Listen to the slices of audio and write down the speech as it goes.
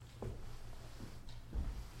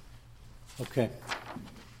Okay.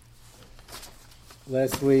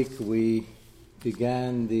 Last week we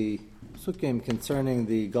began the sukkim concerning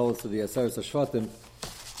the Golus of the Aseres HaShvatim,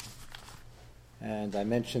 and I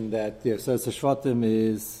mentioned that the Aseres HaShvatim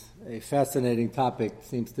is a fascinating topic.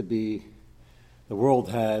 Seems to be the world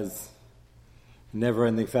has a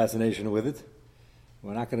never-ending fascination with it.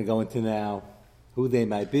 We're not going to go into now who they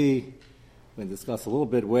might be. We're going to discuss a little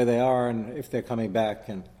bit where they are and if they're coming back,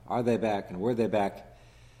 and are they back, and were they back.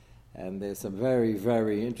 And there's some very,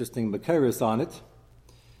 very interesting Makiris on it.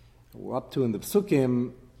 We're up to in the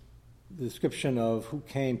Psukim the description of who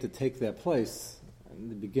came to take their place in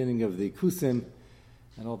the beginning of the Kusim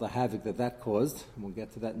and all the havoc that caused. And we'll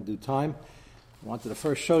get to that in due time. I wanted to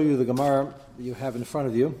first show you the Gemara that you have in front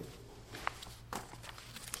of you.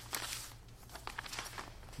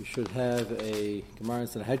 You should have a Gemara in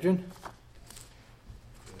Sanhedrin.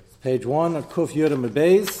 It's page 1 of Kuf Yud Amud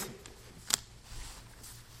Beis.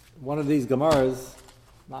 One of these Gemaras,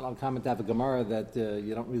 not uncommon to have a Gemara that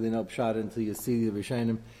you don't really know Pshat until you see the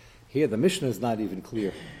Rishonim. Here, the Mishnah is not even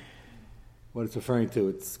clear what it's referring to.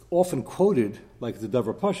 It's often quoted, like the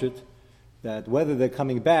Dover Pashut, that whether they're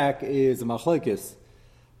coming back is a machlekes.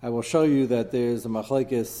 I will show you that there's a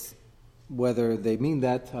machlekes, whether they mean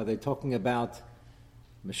that. Are they talking about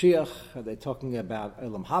Mashiach? Are they talking about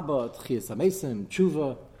Elam Haba, Tchias HaMesim,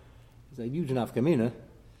 Tshuva? There's a huge nafkamina.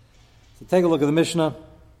 So take a look at the Mishnah.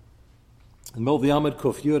 In Mil V'Yamid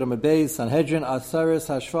Kuf Yud Amud Beis Sanhedrin Aseres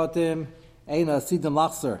HaShvatim Ein Asidim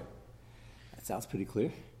Lachser. That sounds pretty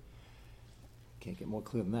clear. Can't get more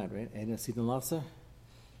clear than that, right? Ein Asidim Lachser.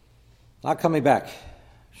 Not coming back.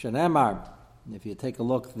 Shenamar. If you take a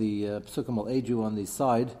look, the Psukim will aid you on the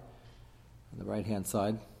side, on the right hand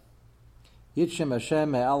side. Yitchem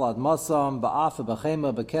Hashem Me'al Ad Masam Ba'af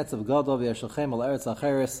B'Chema B'Ketzav Gadol V'Yashachem Al Eretz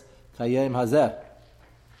Acheres Kayem Hazeh.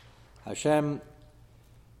 Hashem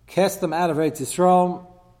cast them out of Eretz Yisrael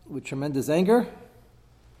with tremendous anger.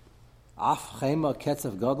 Af Chema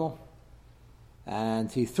Ketzav Gadol.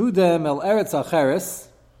 And he threw them El Eretz Acheres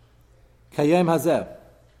Kayem Hazeh.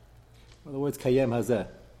 In other words, Kayem Hazeh.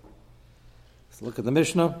 Let's look at the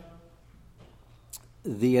Mishnah.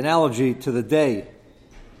 The analogy to the day,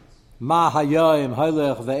 Ma Hayayim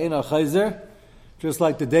Haylech Ve'ena Chayzer, just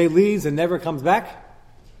like the day leaves and never comes back.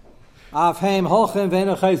 Af Haim Holchem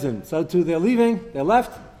Ve'ena Chayzer. So too they're leaving, they're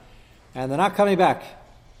left, and they're not coming back.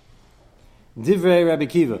 Divrei Rabbi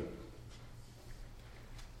Kiva.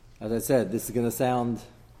 As I said, this is going to sound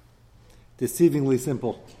deceivingly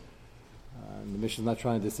simple. The mission is not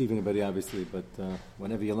trying to deceive anybody, obviously, but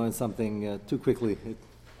whenever you learn something too quickly, it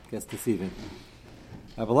gets deceiving.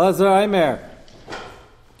 Abelazar Aimer,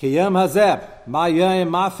 Kiyam Hazeb, Ma'yayim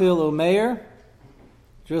Mafil Umeir.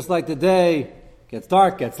 Just like the day gets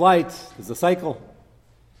dark, gets light, there's a cycle.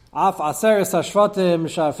 Af Aseres HaShvatim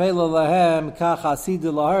Shafela Lahem Kach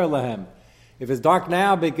Asidu Lahar Lahem. If it's dark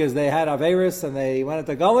now because they had Averis and they went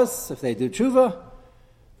into Gullus, if they do Tshuva,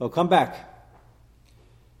 they'll come back.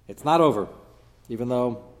 It's not over, even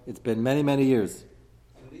though it's been many, many years. So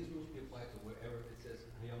these rules can apply to wherever it says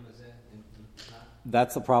Hayom Hazeh.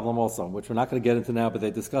 That's a problem also, which we're not going to get into now, but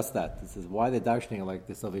they discussed that. This is why they're darshaning like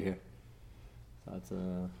this over here. That's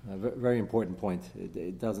a very important point.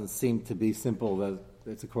 It doesn't seem to be simple that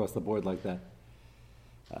it's across the board like that.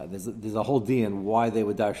 There's a whole D in why they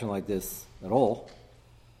would darshan like this at all.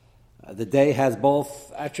 The day has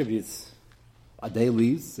both attributes. A day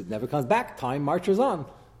leaves, it never comes back. Time marches on.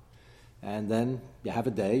 And then you have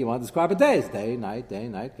a day, you want to describe a day. It's day, night,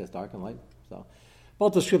 gets dark and light. So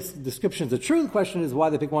both descriptions are true. The question is why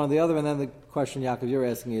they pick one or the other. And then the question, Yaakov, you're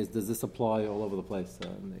asking is, does this apply all over the place?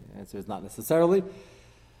 And the answer is not necessarily.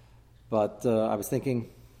 But I was thinking,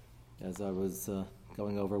 as I was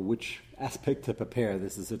going over which aspect to prepare,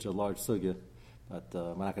 this is such a large sugya. But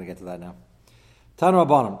we're not going to get to that now. Tana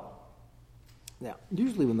Rabbanan. Now,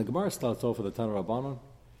 usually when the Gemara starts off with the Tana Rabbanan,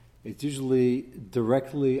 it's usually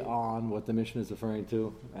directly on what the Mishnah is referring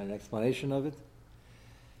to and an explanation of it.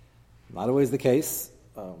 Not always the case.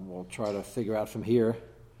 We'll try to figure out from here,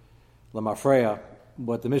 Lamafreya,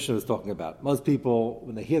 what the Mishnah is talking about. Most people,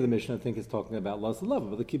 when they hear the Mishnah, think it's talking about Los and Love,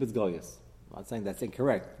 but they keep it Goliath. I'm not saying that's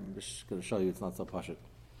incorrect. I'm just going to show you it's not so pashut.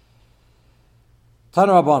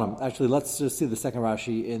 Tana Rabbanim. Actually, let's just see the second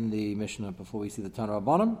Rashi in the Mishnah before we see the Tana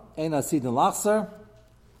Rabbanim. Ein Asidin Lachser.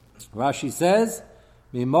 Rashi says,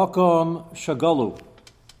 Mimokom Shagalu.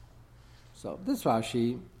 So this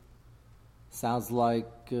Rashi sounds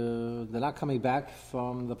like they're not coming back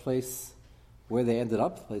from the place where they ended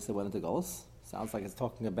up, the place they went into Golus. Sounds like it's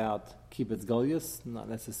talking about Kibbutz Goliath, not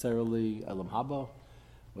necessarily Elam Haba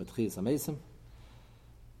or Tchias HaMesim.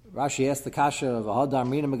 Rashi asked the kasha of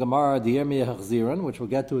Ahadam Rina Megamara the Yirmiyah Hachziran, which we'll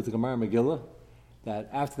get to. It's the Gemara Megillah, that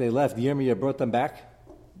after they left, Yirmiyah brought them back,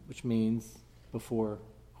 which means before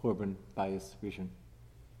Churban Bayis Rishon,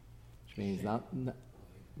 which means not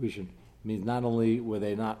Rishon. Means not only were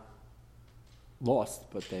they not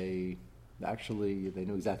lost, but they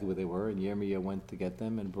knew exactly where they were, and Yirmiyah went to get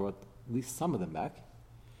them and brought at least some of them back.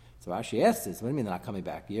 So Rashi asked this, what do you mean they're not coming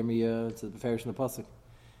back? Yirmiyah, it's the Beferish in the Pasuk.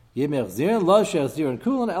 Yirmiyah Chziran, Lo Shechziran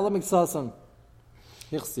Kulan, Elam Iksasan.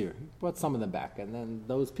 Hichzir. He brought some of them back. And then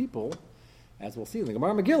those people, as we'll see in the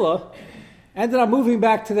Gemara Megillah, ended up moving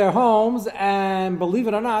back to their homes, and believe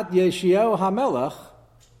it or not, Yeshiyahu HaMelech,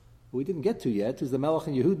 who we didn't get to yet, who's the Melech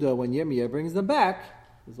in Yehuda when Yirmiyah brings them back,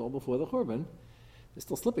 it was all before the Churban, they're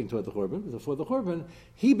still slipping toward the Churban, before the Churban,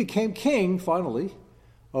 he became king, finally,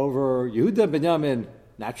 over Yehuda and Binyamin,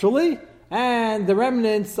 naturally, and the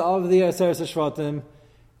remnants of the Aseret Shvatim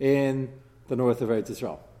in the north of Eretz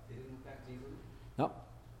Yisrael. They didn't move back to Yehuda? No.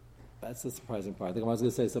 That's the surprising part. I think I was going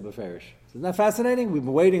to say something Beferish. Isn't that fascinating? We've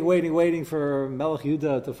been waiting for Melech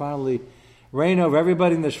Yehuda to finally reign over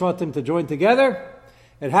everybody in the Shvatim to join together.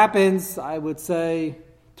 It happens, I would say,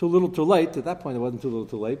 too little too late. At that point, it wasn't too little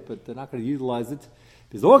too late, but they're not going to utilize it.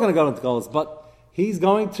 Because they're all going to go into Golos. But he's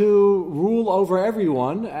going to rule over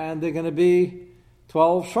everyone, and they're going to be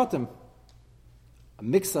 12 Shvatim. A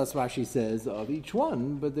mix, as Rashi says, of each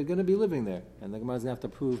one, but they're going to be living there. And the Gemara is going to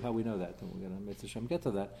have to prove how we know that. And we're going to, Mitzvah Shem, get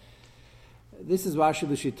to that. This is Rashi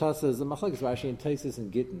L'Shita says, the Machlekes Rashi in Taisus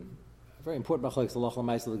and Gittin. A very important Machlekes, Allah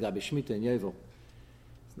L'Maisa L'Gabi Shemitah and Yovel.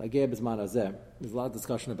 There's a lot of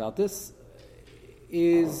discussion about this.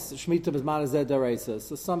 Is Shemitah B'Zman Hazeh D'Oraisa?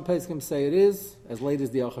 So some Pesachim say it is, as late as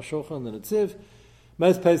the Aruch HaShulchan and the Netziv.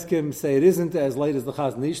 Most Pesachim say it isn't, as late as the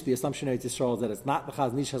Chazon Ish. The assumption in Eretz Yisrael is that it's not. The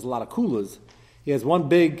Chazon Ish has a lot of kulas. He has one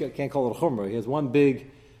big, I can't call it a chumrah, he has one big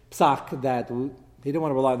psak that he didn't want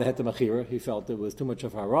to rely on the Heter Mechira. He felt it was too much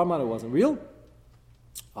of a harama, it wasn't real.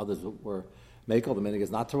 Others were makel, the minig is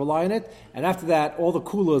not to rely on it. And after that, all the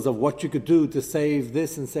kulas of what you could do to save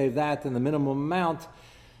this and save that in the minimum amount,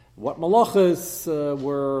 what malachas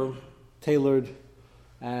were tailored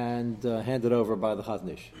and handed over by the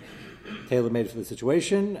Chazon Ish. Tailor-made for the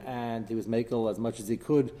situation, and he was makel as much as he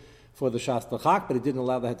could for the Shas L'Chak, but he didn't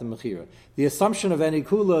allow the Heter Mechira. The assumption of any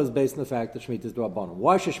kula is based on the fact that Shemitah is D'Rabbanan.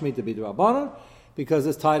 Why should Shemitah be D'Rabbanan? Because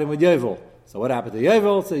it's tied in with Yovel. So what happened to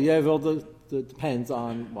Yovel? So Yovel depends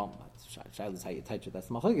on, well, Shailas how you touch it, that's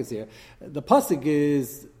the Machlekes here. The Pasuk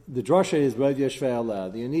is, the Drasha is Rav Yeshvei Allah.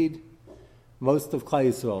 You need most of Klai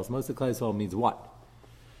Yisrael. Most of Klai Yisrael means what?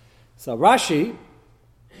 So Rashi,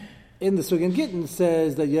 in the Sugin Gittin,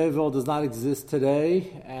 says that Yovel does not exist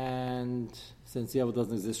today, and since Yovel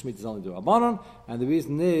doesn't exist, Shemitah is only D'Rabbanan, and the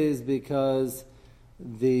reason is because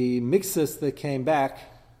the mixes that came back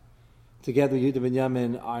together with Yehuda and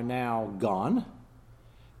Binyamin are now gone.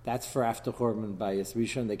 That's for after Churban Bayis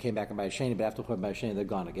Rishon. They came back in Bayis Sheni, but after Churban Bayis Sheni, they're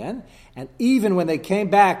gone again. And even when they came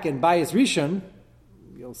back in Bayis Rishon,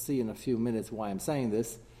 you'll see in a few minutes why I'm saying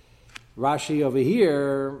this, Rashi over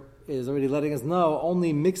here is already letting us know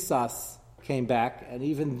only Mixas came back, and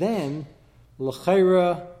even then,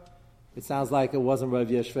 L'chaira, it sounds like it wasn't Rav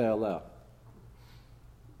Yeshvei Allah.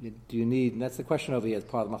 Do you need, and that's the question over here as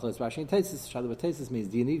part of the Machlekes Rashi and Taisus. Shadeh Taisus means,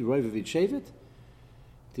 do you need Rov of Shevet?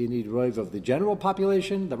 Do you need Rov of the general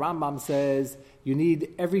population? The Rambam says you need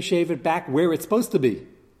every Shevet back where it's supposed to be,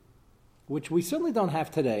 which we certainly don't have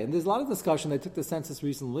today. And there's a lot of discussion. They took the census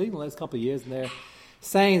recently, in the last couple of years, and they're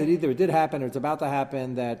saying that either it did happen or it's about to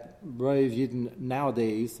happen, that Rov Yidden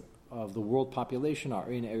nowadays of the world population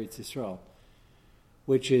are in Eretz Yisrael,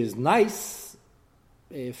 which is nice.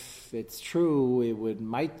 If it's true, it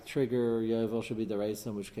might trigger Yovel should be D'Oraisa,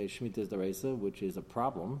 in which case Shemitah is D'Oraisa, which is a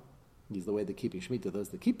problem. Is the way they're keeping Shemitah. Those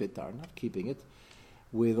that keep it are not keeping it.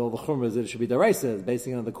 With all the chumras that it should be D'Oraisa,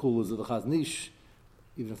 basing on the kulas of the Chazon Ish,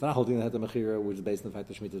 even if they're not holding the Heter Mechira, which is based on the fact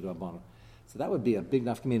that Shemitah is D'Rabbanan. So that would be a big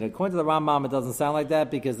enough community. According to the Rambam, it doesn't sound like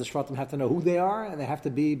that because the Shvatim have to know who they are and they have to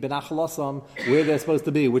be benachalosam where they're supposed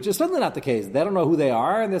to be, which is certainly not the case. They don't know who they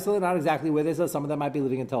are and they're certainly not exactly where they are. Some of them might be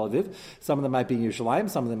living in Tel Aviv, some of them might be in Yerushalayim,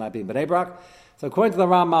 some of them might be in Bnei Brak. So according to the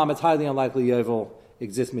Rambam, it's highly unlikely Yovel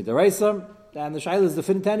exists midoraisa, and the Shaila is the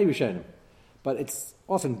Finitani Rishonim. But it's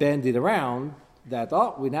often bandied around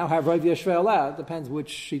that, we now have Rav Yeshvei Allah. It depends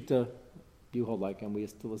which Shita you hold like, and we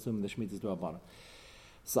still assume the Shemitah is D'Rabbanan.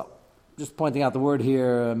 So, just pointing out the word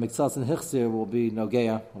here, Mixas and Hichzir will be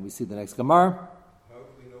Nogeya when we see the next Gemara. How do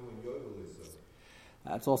we know when Yovel is?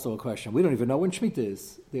 That's also a question. We don't even know when Shemitah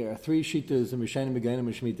is. There are 3 Shitas in Rishonim Meganim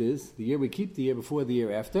when Shemitah is. The year we keep, the year before, the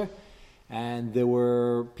year after. And there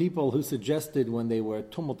were people who suggested when they were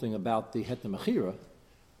tumulting about the Heter Mechira,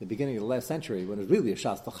 the beginning of the last century, when it was really a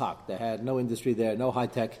shas l'chak. They had no industry there, no high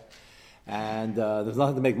tech, and there was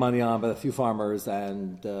nothing to make money on but a few farmers,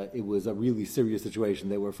 and it was a really serious situation.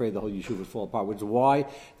 They were afraid the whole yeshuv would fall apart, which is why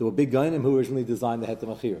there were big gainim who originally designed the heter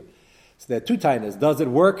machir. So there are two tainas. Does it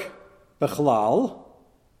work? Bechlal.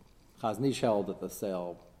 Chazon Ish held that the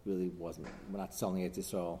sale really wasn't. We're not selling Eretz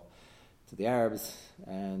Yisrael to the Arabs,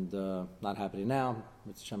 and not happening now.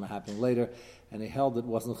 It's happening later. And he held it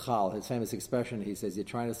wasn't chal. His famous expression, he says, you're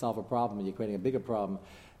trying to solve a problem and you're creating a bigger problem.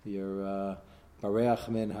 You're bareach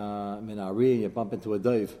min ari, and you bump into a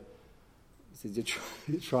dove. He says,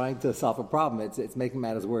 you're trying to solve a problem. It's making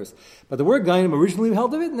matters worse. But the word Gainim originally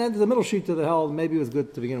held of it, and then the middle sheet to the held maybe it was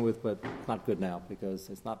good to begin with, but it's not good now because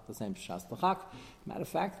it's not the same shas l'chak. Matter of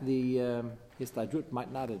fact, the Histadrut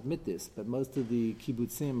might not admit this, but most of the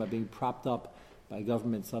kibbutzim are being propped up by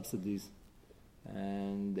government subsidies,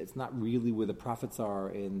 and it's not really where the profits are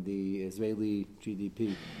in the Israeli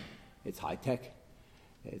GDP. It's high tech,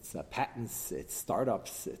 it's patents, it's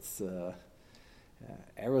startups, it's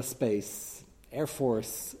aerospace, Air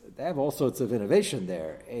Force. They have all sorts of innovation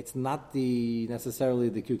there. It's not necessarily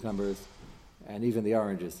the cucumbers and even the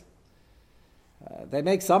oranges. They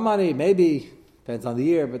make some money, maybe, depends on the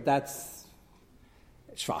year, but that's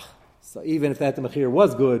shvach. So even if the heter machir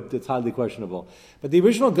was good, it's highly questionable. But the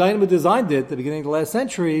original Gainim who designed it at the beginning of the last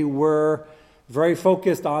century were very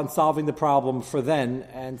focused on solving the problem for then,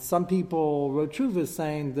 and some people wrote tshuvas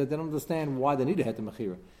saying that they don't understand why they need a heter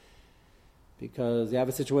machir. Because you have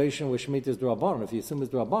a situation where Shemitah is D'Rabbanan. If you assume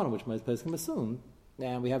it's D'Rabbanan, which most places can assume,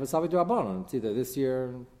 and we have a Savi D'Rabbanan. It's either this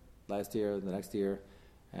year, last year, the next year,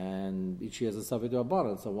 and each year is a Savi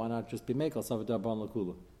D'Rabbanan. So why not just be Mekel Savi D'Rabbanan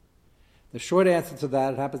L'Kula? The short answer to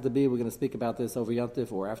that happens to be we're going to speak about this over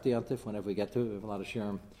Yontif or after Yontif, whenever we get to it. We have a lot of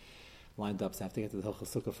Shirim lined up, so I have to get to the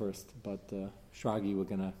Hilchos Sukkah first. But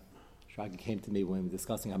Shragi came to me when we were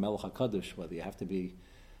discussing HaMelech HaKadosh, whether you have to be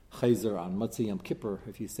Chayzer on Motzi Yom Kippur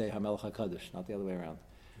if you say HaMelech HaKadosh, not the other way around.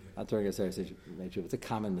 Not during a serious nature. It's a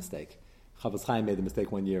common mistake. Chavetz Chaim made the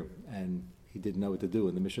mistake one year, and he didn't know what to do,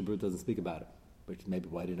 and the Mishnah Berurah doesn't speak about it, which maybe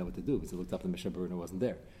why he didn't know what to do, because he looked up the Mishnah Berurah and it wasn't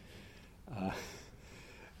there.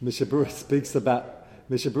 Mishnah Berurah speaks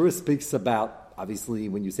about, obviously,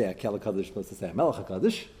 when you say Hakel HaKadosh, you're supposed to say HaMelech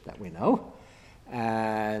HaKadosh, that we know,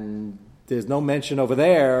 and there's no mention over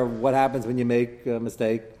there what happens when you make a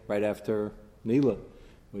mistake right after Nila,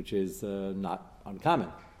 which is not uncommon.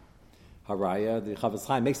 Haraya, the Chavetz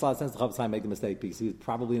Chaim makes a lot of sense. The Chavetz Chaim made the mistake because he was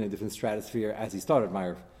probably in a different stratosphere as he started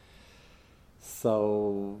Ma'ariv.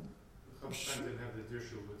 So The Chavetz Chaim didn't have the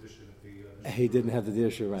Dirshu edition of the. He didn't have the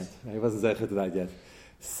Dirshu, right? He wasn't zeichet to that yet.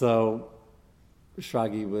 So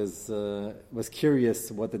Shragi was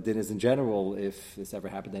curious what the din is in general. If this ever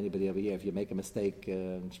happened to anybody over here, if you make a mistake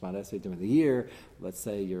in Shemad Esrei during the year, let's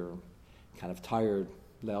say you're kind of tired.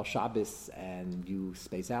 Leil Shabbos, and you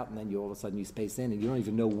space out, and then you all of a sudden you space in, and you don't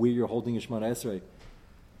even know where you're holding your Shemona Esrei.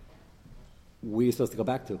 Where you're supposed to go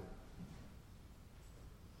back to?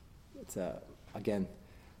 It's again,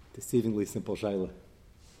 deceivingly simple shayla.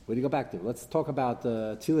 Where do you go back to? Let's talk about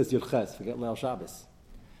Tzilas Yud Ches. Forget Leil Shabbos.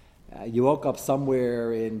 You woke up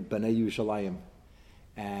somewhere in Bnei Yerushalayim,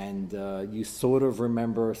 and you sort of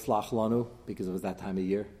remember Slach Lanu because it was that time of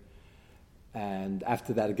year. And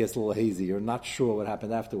after that, it gets a little hazy. You're not sure what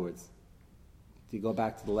happened afterwards. Do you go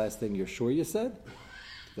back to the last thing you're sure you said? Do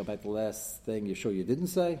you go back to the last thing you're sure you didn't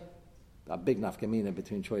say? A big nafkamina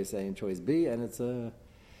between choice A and choice B. And it's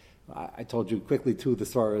I told you quickly two of the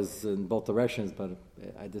stories in both directions, but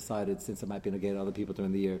I decided since it might be negated other people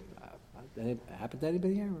during the year. It happened to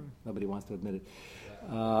anybody here? Or nobody wants to admit it.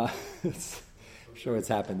 I'm sure it's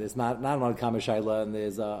happened. It's not an uncommon shayla, and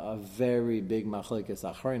there's a very big machlekes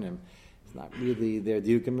achronim. It's not really their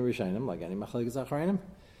diukim rishonim like any machlekes achronim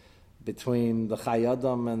between the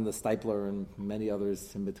Chayadam and the Stipler and many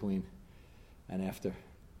others in between and after,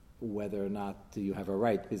 whether or not you have a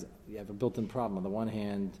right, because you have a built-in problem. On the one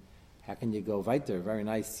hand, how can you go weiter? Very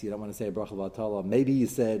nice. You don't want to say a bracha v'atala. Maybe you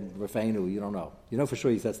said Rafeinu. You don't know. You know for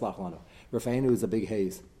sure you said Slach Lanu. Rafeinu is a big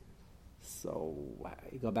haze. So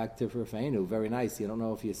you go back to Rafeinu. Very nice. You don't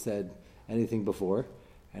know if you said anything before.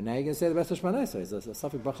 And now you're going to say the best of Shemana Esrei. It's a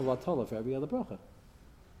Safik bracha v'atala for every other bracha.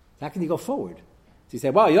 How can you go forward? So you say,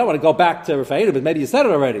 well, you don't want to go back to Rafeinu, but maybe you said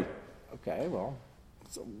it already. Okay, well,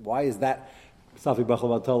 so why is that Safik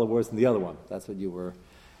bracha v'atala worse than the other one? That's what you were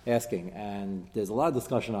asking. And there's a lot of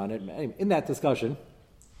discussion on it. Anyway, in that discussion,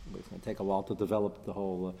 it's going to take a while to develop the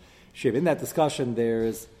whole shiv. In that discussion,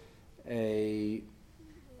 there's a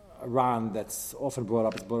Ran that's often brought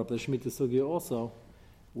up. It's brought up in the Shemitah Sugya also,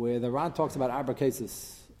 where the Ran talks about Arba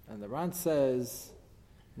cases. And the Ran says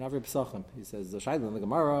in every Pesachim. He says, the Shaila in the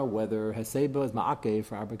Gemara, whether Heseba is Ma'akeh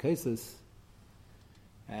for Arba cases.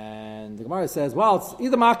 And the Gemara says, well, it's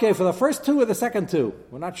either Ma'akeh for the first two or the second two.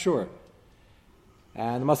 We're not sure.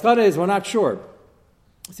 And the Maskana is, we're not sure.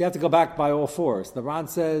 So you have to go back by all four. So the Ran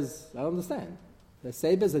says, I don't understand. The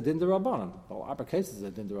Heseba is a Din D'Rabbanan. Well, Arba cases is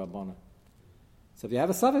a Din D'Rabbanan. So if you have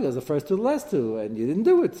a Safek, it's the first two, the last two, and you didn't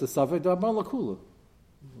do it, it's a Safek D'Rabbanan L'Kula.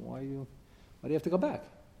 Why do you have to go back?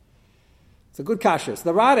 It's a good kasha. So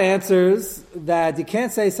the Rad answers that you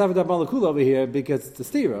can't say Safek D'Rabbanan L'Kula over here because it's a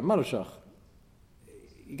stira, Manushach.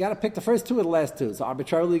 You got to pick the first two or the last two. So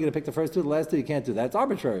arbitrarily, you're going to pick the first two or the last two. You can't do that. It's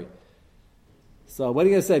arbitrary. So what are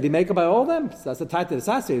you going to say? Be maker by all of them? So that's the type that it's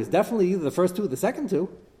associated. It's definitely either the first two or the second two.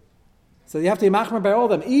 So you have to be machmer by all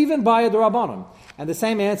of them, even by a D'Rabbanan. And the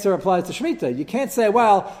same answer applies to Shemitah. You can't say,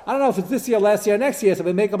 well, I don't know if it's this year, last year, next year, so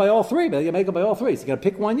we make it by all three. But you make it by all three. So you got to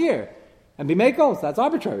pick one year and be makel. So that's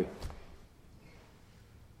arbitrary.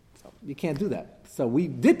 So you can't do that. So we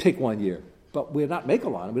did pick 1 year. But we're not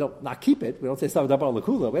makel on it. We don't not keep it. We don't say Stavah D'Rabbanan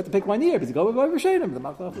L'Kula. We have to pick 1 year because you go with Rishonim, the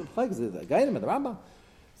Gainim and the Rambam.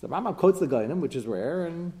 So the Rambam quotes the Gainim, which is rare,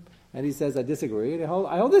 and he says, I disagree. And I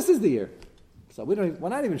hold this is the year. So we're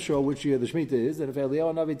not even sure which year the Shemitah is. And if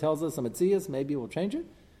Eliyahu Navi tells us some Metzias, maybe we'll change it.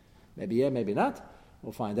 Maybe yeah, maybe not.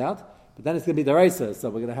 We'll find out. But then it's going to be Daraisa, so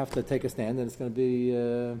we're going to have to take a stand, and it's going to be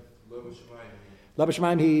Labba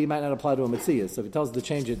Shemaim, he might not apply to a Metzias. So if he tells us to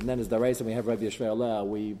change it, and then it's Daraisa, and we have Rav Yeshua Allah,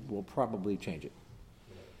 we will probably change it.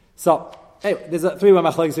 So, anyway, there's a three-way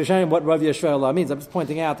machlokes Rishonim what Rav Yeshua Allah means. I'm just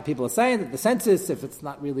pointing out that people are saying that the census, if it's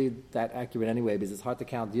not really that accurate anyway, because it's hard to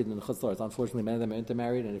count Yidden and Chutzlars. Unfortunately, many of them are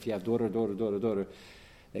intermarried, and if you have daughter,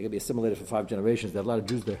 they can be assimilated for 5 generations. There are a lot of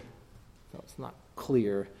Jews there. So it's not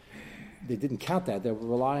clear. They didn't count that. They're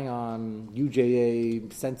relying on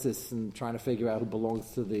UJA census and trying to figure out who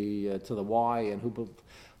belongs to the Y and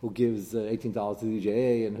who gives $18 to the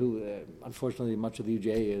UJA and who, unfortunately, much of the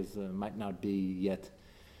UJA might not be yet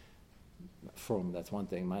from. That's one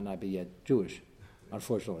thing. Might not be yet Jewish,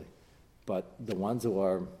 unfortunately. But the ones who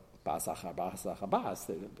are Bas,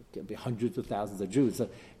 there can be hundreds of thousands of Jews. So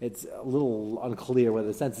it's a little unclear whether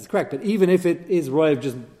the census is correct. But even if it is Roiv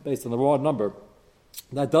just based on the raw number,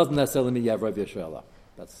 that doesn't necessarily mean you have Rav Yeshua Allah.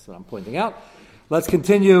 That's what I'm pointing out. Let's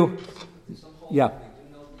continue. Yeah.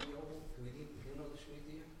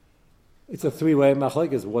 It's a three-way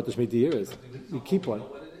machlokes is what the Shemitah year is. You keep one.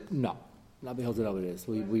 No. Nobody holds to know what it is.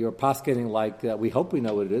 We are paskening like, we hope we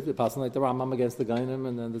know what it is. We're passing like the Rambam against the Gainim,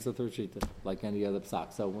 and then there's a third Shita, like any other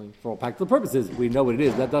psak. So for all practical purposes, we know what it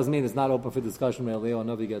is. That doesn't mean it's not open for discussion. Leo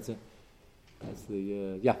Novi gets it. That's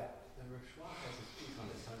the, yeah.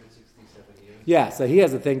 Yeah, so he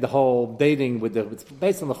has a thing, the whole dating it's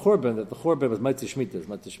based on the Churban, that the Churban was Matzah Shemitah.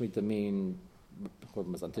 Matzah Shemitah mean, the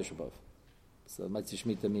Churban was on Tisha B'Av. So Matzah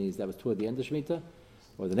Shemitah means that was toward the end of Shemitah,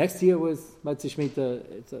 or the next year was Matzah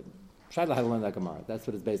Shemitah. It's a Shaila had learned that Gemara. That's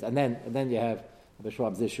what it's based on. And then you have the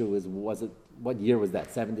Schwab's issue is, what year was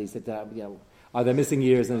that? 70, are there missing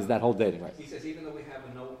years, and is that whole dating, right? He says even though we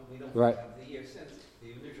don't right. have the year since,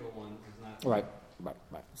 the individual one is not. Right.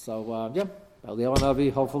 So, yeah. Eliyahu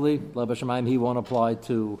Navi, hopefully, Labba Shemaim, he won't apply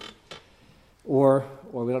to, or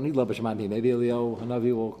we don't need Labba Shemaim. Maybe Eliyahu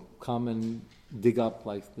Navi will come and dig up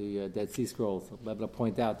like the Dead Sea Scrolls. Labba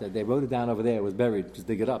point out that they wrote it down over there, it was buried, just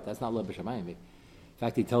dig it up. That's not Labba Shemaim. In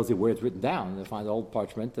fact, he tells you where it's written down. They'll find the old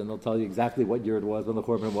parchment, and they'll tell you exactly what year it was, when the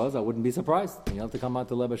Korban was. I wouldn't be surprised. You have to come out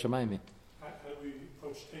to Labba Shemaim. How do we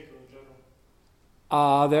approach Taker in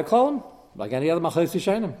general? They're Klolim. Like any other machlokes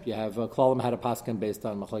Rishonim, you have Klolim had a paskin based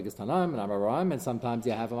on machlokes Tanaim and Amoraim, and sometimes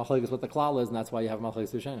you have a machlokes what the klal is, and that's why you have a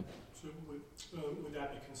machlokes Rishonim. So would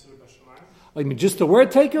that be considered B'Shamayim? I mean, just the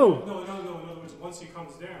word Teku? No. In other words, once he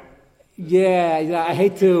comes down. Yeah, I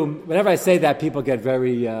hate to. Whenever I say that, people get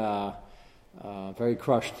very, very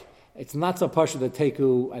crushed. It's not so partial that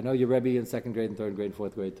Teku. I know your Rebbe in 2nd grade and 3rd grade and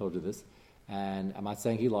 4th grade told you this. And I'm not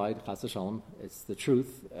saying he lied, chas v'shalom. It's the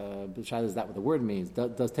truth. But Shaila, is that what the word means?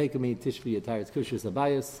 Does Teku mean Tishvi Yataris Kushus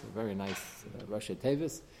Abayas? A very nice Rosh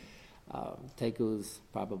Tevis. Teku is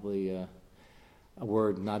probably a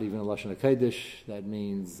word, not even a Lashon HaKodesh, that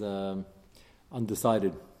means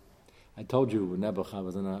undecided. I told you, Nebuch, I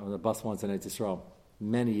was on a bus once in Eretz Yisrael,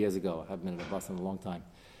 many years ago. I haven't been in a bus in a long time.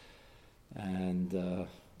 And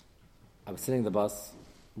I was sitting in the bus,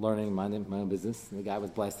 learning, minding my own business, and the guy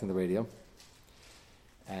was blasting the radio.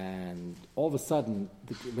 And all of a sudden,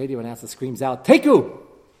 the radio announcer screams out, Teku!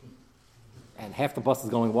 And half the bus is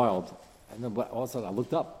going wild. And then all of a sudden, I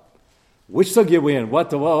looked up. Which sugya are we in?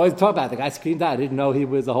 What are you talking about? The guy screamed out. I didn't know he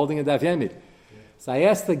was holding a Daf Yomi. So I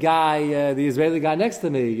asked the guy, the Israeli guy next to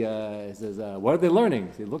me, he says, what are they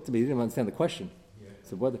learning? So he looked at me, he didn't understand the question.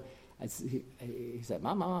 So He said,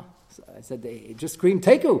 Mama. So I said, they just screamed,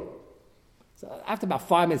 Teku. So after about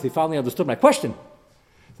 5 minutes, he finally understood my question.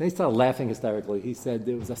 Then he started laughing hysterically. He said,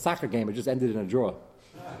 it was a soccer game. It just ended in a draw.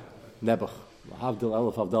 Nebuch.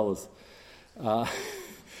 Havdil Elef Havdalas.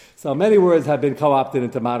 So many words have been co-opted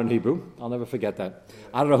into modern Hebrew. I'll never forget that.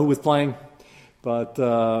 I don't know who was playing, but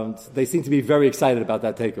they seem to be very excited about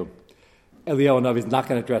that Teku. Eliyahu Navi is not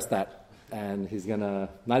going to address that, and he's going to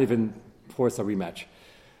not even force a rematch.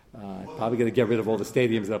 Probably going to get rid of all the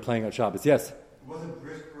stadiums that are playing on Shabbos. Yes? Wasn't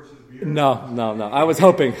brisk versus beer? No. I was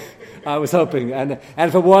hoping. And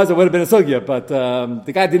if it was, it would have been a sugya, but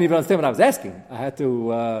the guy didn't even understand what I was asking. I had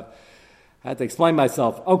to explain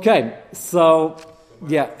myself. Okay, so,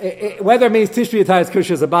 whether it means Tishri Atayas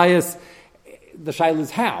Kushas Abayas, the shaila is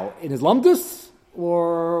how? In his Lamdus?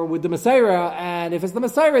 Or with the Messiah? And if it's the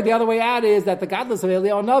Messiah, the other way out is that the godless of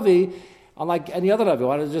Eliyahu Navi, unlike any other Navi,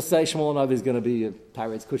 why don't I just say Shmuel Navi is going to be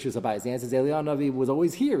Pirates Kushas Abayas? The answer is Eliyahu Navi was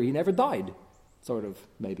always here. He never died. Sort of,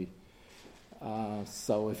 maybe.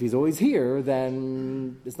 So if he's always here,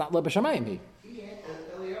 then it's not Leba Shamayim.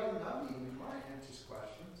 Eliyahu Navi answers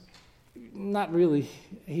questions. Not really.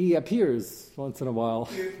 He appears once in a while,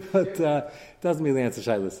 but doesn't really answer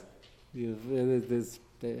shaylas. There's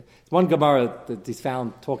one Gemara that he's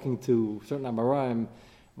found talking to certain Amoraim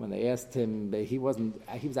when they asked him. He was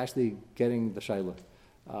actually getting the shayla,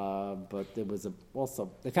 but there was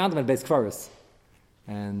also they found him in Beis Kfaris,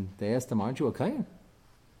 and they asked him, "Aren't you a Kayan?"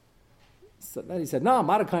 So then he said, "No, I'm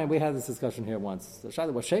not a Kayan. We had this discussion here once. The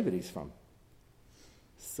shayla was Shevet he's from."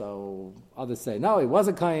 So others say, no, he was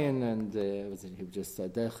a Kayan, and he was just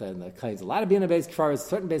Dech, and the Kayan's allowed to be in a Beis Kfaris,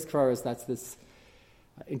 certain Beis Kfaris. That's this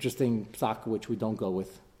interesting psak which we don't go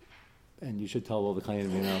with. And you should tell all the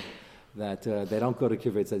Kayanim, that they don't go to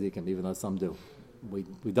Kivrei Tzadikim, even though some do. We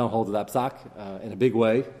don't hold to that psak in a big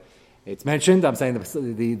way. It's mentioned. I'm saying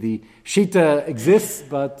the Shita exists,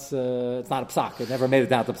 but it's not a psak. It never made it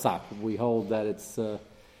down to psak. We hold that it's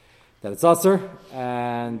Asr,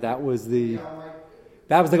 and that was the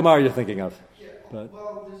Gemara you're thinking of. Yeah, But,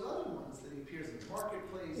 well, there's other ones that he appears in the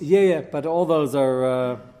marketplace. Yeah, but all those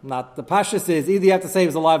are not. The Pashas is either you have to say he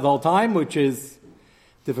was alive the whole time, which is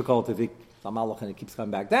difficult if he's a malach and he keeps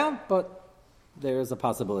coming back down, but there is a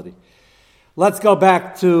possibility. Let's go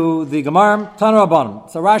back to the Gemara. Tanu Rabbanan.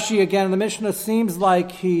 So Rashi, again, in the Mishnah, seems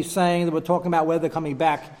like he's saying that we're talking about whether they're coming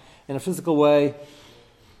back in a physical way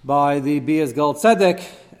by the Bias Gold Tzedek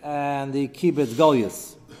and the Kibbutz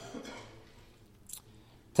Goliath.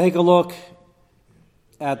 Take a look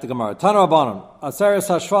at the Gemara. Tanu Rabbanan. Aseres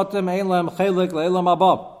hashvatim ein lem chelik le'elam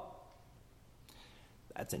haba.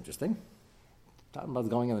 That's interesting. Talking about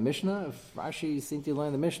going in the Mishnah. If Rashi seems to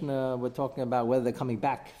learn the Mishnah, we're talking about whether they're coming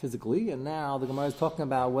back physically, and now the Gemara is talking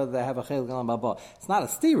about whether they have a chelik le'elam haba. It's not a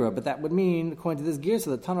stira, but that would mean, according to this gear,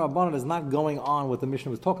 so the Tanu Rabbanan is not going on what the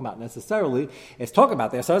Mishnah was talking about necessarily. It's talking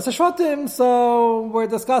about the Aseres hashvatim, so we're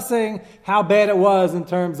discussing how bad it was in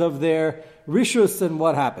terms of their rishus and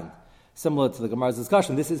what happened. Similar to the Gemara's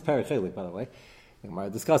discussion. This is Perek Chelik, by the way. The Gemara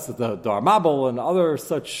discusses the Dar Mabel and other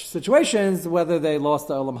such situations, whether they lost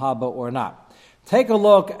the Olam Haba or not. Take a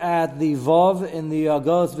look at the Vav in the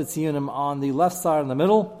Agos V'Tziyunim on the left side in the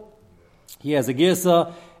middle. He has a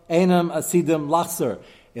Girsa, Einam Asidim Lachser.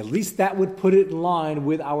 At least that would put it in line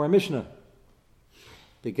with our Mishnah.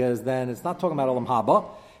 Because then it's not talking about Olam Haba,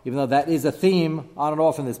 even though that is a theme on and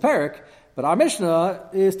off in this Perek. But our Mishnah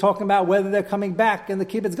is talking about whether they're coming back in the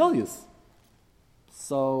Kibbutz Goliath.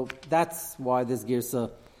 So that's why this Girsa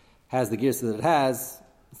has the Girsa that it has,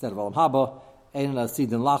 instead of Olam Haba, Ein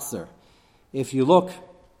Asidin Lachser. If you look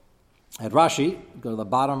at Rashi, go to the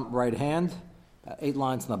bottom right hand, 8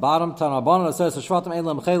 lines from the bottom, Tanu Rabbanan says, Shvatim Ein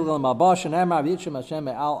Lem Chelik Le'elam Haba, Shenemar V'yitchem Hashem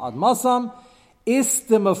Me'al Ad Masam,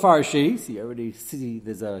 Istim Afarshi, see, you already see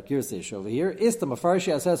there's a Girsa over here, Istim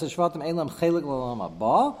Afarshi, says Shvatim Ein Lem Chelik Le'elam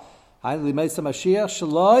Haba, so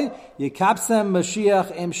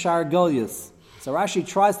Rashi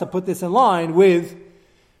tries to put this in line with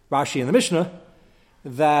Rashi in the Mishnah,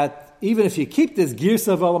 that even if you keep this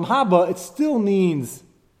Girsa of Olam Haba, it still means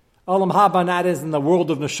Olam Haba, not as in the world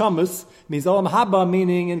of Neshamus, means Olam Haba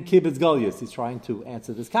meaning in Kibbutz Goliath. He's trying to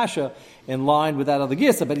answer this kasha in line with that other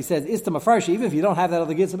Girsa, but he says, Istam Afarshi, even if you don't have that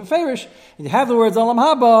other Girsa Beferish, and you have the words Olam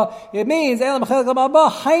Haba, it means Elam Chelik Olam Haba,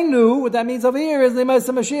 Hainu, what that means over here is Lemasa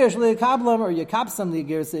Mashiach, Lekablam, or Yakabsam, the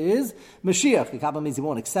Girsa is Mashiach. Yakablam means he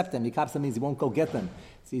won't accept them, Yakabsam means he won't go get them.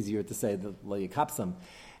 It's easier to say the Yakabsam.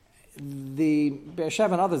 The Be'er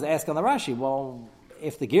and others ask on the Rashi, well,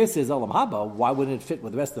 if the Girsa is Olam Haba, why wouldn't it fit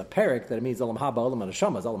with the rest of the Perek that it means Olam Haba, Olam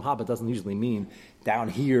Neshamas? Olam Haba doesn't usually mean down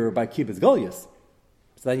here by Kibbutz Goliath.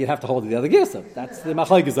 So then you'd have to hold the other Girsa. That's the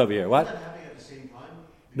Machlekes over here. What? Happening at the same time?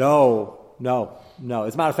 No.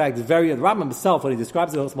 As a matter of fact, the Rambam himself, when he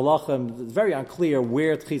describes the Hilchos Malachim, it's very unclear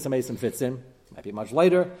where Tchisa Mesim fits in. Might be much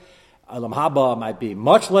later. Olam Haba might be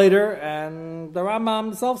much later, and the Rambam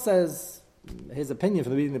himself says his opinion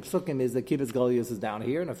from the reading of the Pesukim is that Kibbutz Goliath is down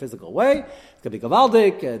here in a physical way. It's going to be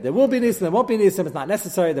Gavaldik. There will be Nisim, there won't be Nisim. It's not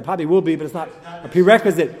necessary. There probably will be, but it's not a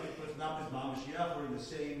prerequisite. It's not Mashiach or in the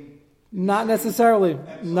same. Not necessarily.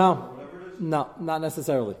 No, not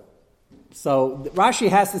necessarily. So Rashi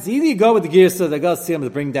has to see, either you go with the Girsa that goes to him to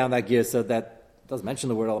bring down that Girsa that doesn't mention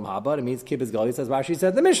the word Olam Haba. It means Kibbutz Goliath, as Rashi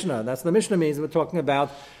said the Mishnah. That's what the Mishnah means. We're talking about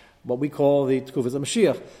what we call the Tkufas of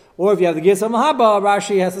Mashiach. Or if you have the Girsa of Olam Haba,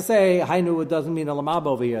 Rashi has to say, Hainu, it doesn't mean Olam Haba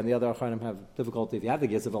over here. And the other Acharonim have difficulty. If you have the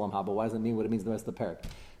Girsa of Olam Haba, why does it mean what it means in the rest of the parak?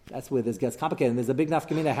 That's where this gets complicated. And there's a big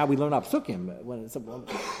nafkamina how we learn our psukim. When the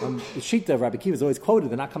Shita of Rabbi Kiva is always quoted,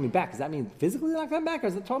 they're not coming back. Does that mean physically they're not coming back? Or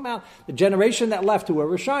is it talking about the generation that left who were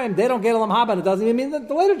Rishayim, they don't get Olam Haba, and it doesn't even mean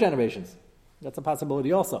the later generations? That's a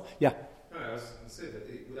possibility also. Yeah. No, I was going to say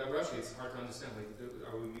that without Rashi, it's hard to understand. Like,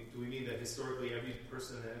 do we mean that historically every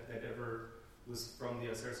person that ever was from the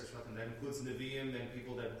Aseret Shvatim, that includes Nevi'im and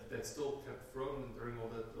people that still kept from during all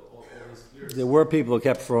those years? There were people who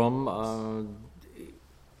kept from.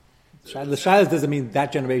 The Shilas doesn't mean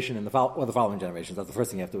that generation and the following generations. That's the first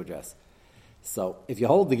thing you have to address. So if you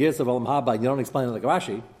hold the Girsa of Olam Haba and you don't explain it like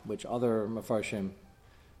Rashi, which other Mefarshim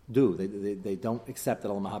do, they don't accept that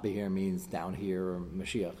Olam Haba here means down here or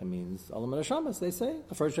Mashiach. It means Olam Hashamas. They say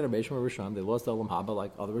the first generation were Rishon. They lost Olam Haba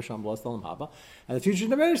like other Rishon lost Olam Haba. And the future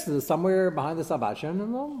generations is somewhere behind the Sabbatian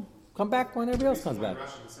and they'll come back when everybody else comes back.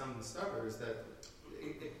 Rashi would sound stubborn is that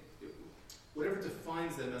whatever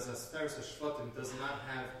defines them as Aseret Shvatim does not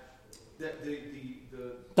have the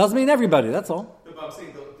doesn't mean everybody, that's all. No, but I'm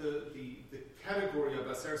saying the category of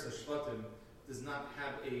Aseret Shvatim does not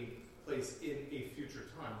have a place in a future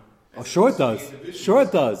time. Oh, sure it does. Sure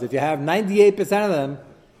it does. If you have 98% of them,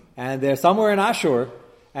 and they're somewhere in Ashur,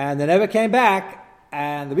 and they never came back,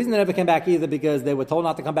 and the reason they never came back either because they were told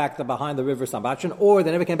not to come back to behind the river Sambachan, or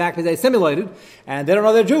they never came back because they assimilated, and they don't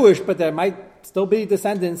know they're Jewish, but there might still be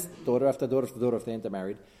descendants, daughter after daughter after daughter if they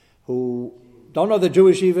intermarried, who don't know they're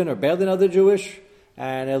Jewish even, or barely know they're Jewish,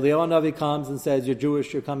 and Eliyahu Navi comes and says, you're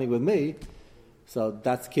Jewish, you're coming with me. So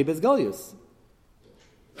that's Kibbutz Goliath.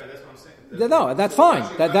 Right, that's what I'm saying. No, that's fine.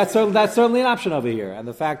 That's certainly an option over here. And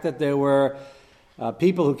the fact that there were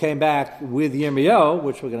people who came back with Yirmiyahu,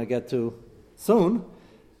 which we're going to get to soon,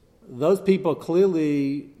 those people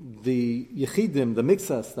clearly, the Yechidim, the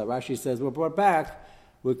Mixas that Rashi says were brought back,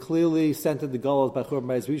 were clearly sent to the Golos by Churban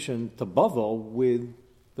Beis Rishon to Bavel with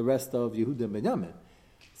the rest of Yehuda and Benjamin.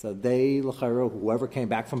 So they, whoever came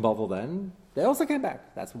back from Bavel then, they also came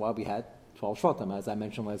back. That's why we had 12 Shvatim, as I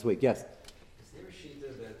mentioned last week. Yes? Is there a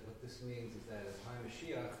shita that what this means is that at the time of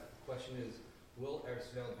Mashiach, the question is, will Eretz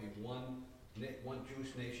Yisrael be one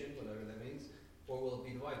Jewish nation, whatever that means, or will it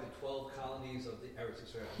be divided into 12 colonies of the Eretz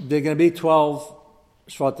Yisrael? They're going to be 12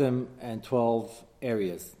 Shvatim and 12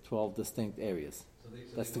 areas, 12 distinct areas.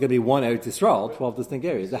 That's going to be one Eretz Yisrael, 12 distinct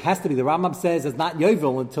areas. There has to be. The Rambam says it's not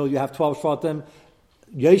Yovel until you have 12 Shvatim,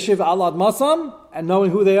 Yeshiv Alad Masam, and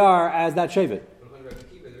knowing who they are as that Shevet. But when Rabbi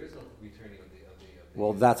Kiva, there is no returning of the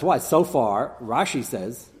Well, that's why. So far, Rashi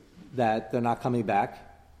says that they're not coming back,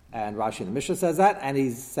 and Rashi in the Mishnah says that, and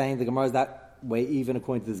he's saying the Gemara is that way even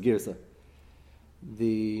according to this Girsa.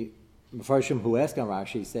 The Mefarshim who ask on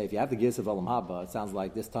Rashi say, if you have the Girsa of Olam Haba, it sounds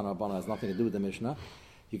like this Tanah Rabbana has nothing to do with the Mishnah.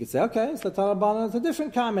 You could say, okay, so Tanah Rabbana is a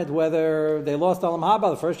different comment, whether they lost Olam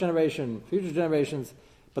Haba, the first generation, future generations.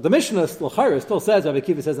 But the Mishnah still says, Rabbi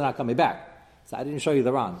Kiva says they're not coming back. So I didn't show you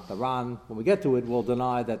the Ran. The Ran, when we get to it, will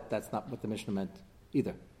deny that that's not what the Mishnah meant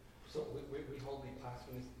either. So we hold the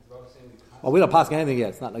Paskin, we don't pass anything yet.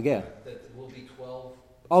 It's not like yet. That will be 12.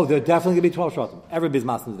 Oh, there definitely going to be 12 Shvatim. Everybody's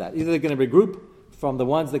masking that. Either they're going to regroup from the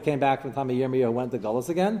ones that came back from the time of Yirmiyah who went to Gullus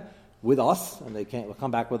again with us, and they can't come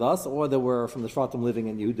back with us, or they were from the Shvatim living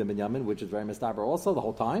in Yehuda and Binyamin, which is very mistaber also the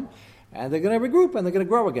whole time, and they're going to regroup and they're going to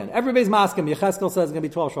grow again. Everybody's masking. Yecheskel says it's going to be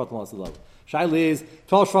 12 Shvatim lost love. Shaili is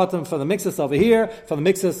 12 Shvatim for the Mixus over here, from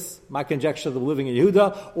the Mixus, my conjecture, they're living in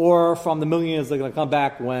Yehuda, or from the millions they're going to come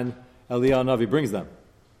back when Eliyahu Navi brings them.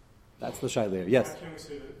 That's the Shaili. Yes? Why can't we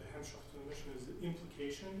say that the Hemshach to the mission is the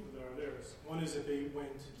implication that are theirs? One is that they went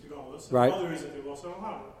to Galus, and right. The other is that they lost Olam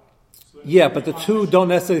Haba. So yeah, but the two don't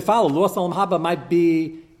necessarily follow. Lost Olam Haba might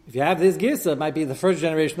be, if you have this Girsa, it might be the first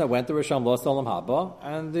generation that went to Rishon lost Olam Haba,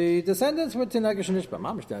 and the descendants were Tinag Shnishba,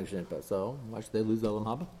 Mamish Tinag Shnishba. So why should they lose Olam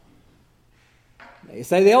Haba? You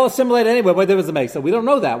say they all assimilate anyway. What difference it make? So we don't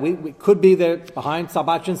know that. We could be there behind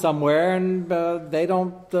Sabachin somewhere, and they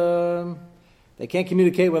don't They can't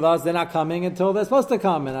communicate with us. They're not coming until they're supposed to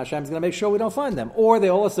come, and Hashem's going to make sure we don't find them. Or they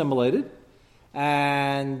all assimilated,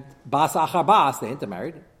 and bas achar bas, they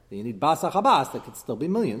intermarried. You need bas achar bas. There could still be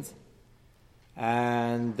millions.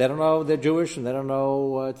 And they don't know they're Jewish, and they don't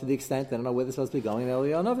know to the extent they don't know where they're supposed to be going.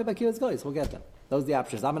 They'll know if Bakir's guys. We'll get them. Those are the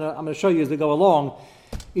options. I'm gonna show you as we go along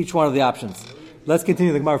each one of the options. Let's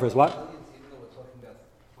continue the Gemara first. What? Millions, even though we're talking about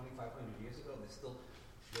 2,500 years ago,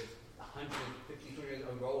 there's 150 years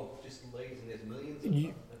a row of just legs, and there's millions of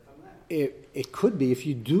that come that. It could be if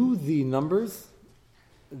you do the numbers.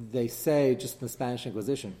 They say just in the Spanish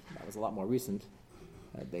Inquisition, that was a lot more recent.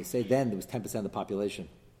 They say then there was 10% of the population.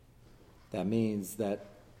 That means that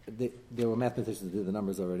there were mathematicians who did the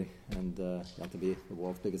numbers already, and you don't have to be the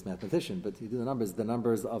world's biggest mathematician, but you do the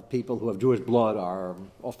numbers of people who have Jewish blood are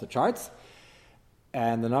off the charts,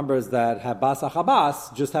 and the numbers that have Bas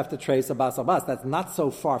Achabas just have to trace a Bas Achabas. That's not so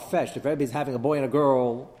far-fetched. If everybody's having a boy and a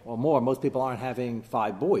girl or more, most people aren't having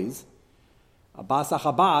 5 boys. A Bas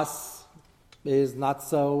Achabas is not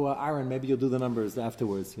so iron. Maybe you'll do the numbers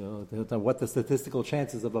afterwards, what the statistical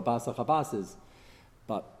chances of a Bas Achabas is.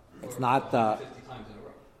 But it's not... 50 times in a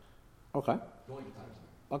row. Okay. 20 times in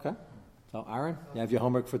a row. Okay. So, Aaron, you have your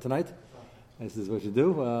homework for tonight. This is what you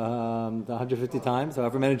do. 150 times,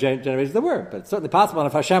 however many generations there were. But it's certainly possible. And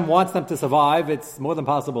if Hashem wants them to survive, it's more than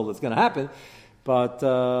possible it's going to happen. But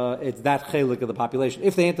it's that chiluk of the population,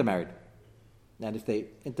 if they intermarried. And if they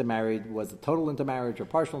intermarried, was it total intermarriage or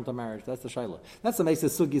partial intermarriage? That's the shayla. That's what makes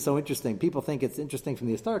this sugi so interesting. People think it's interesting from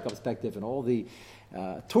the historical perspective and all the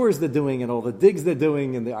tours they're doing and all the digs they're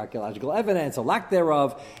doing and the archaeological evidence or lack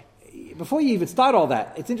thereof. Before you even start all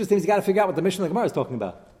that, it's interesting because you got to figure out what the Mishnah Gemara is talking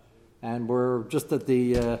about. And we're just at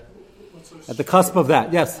the cusp of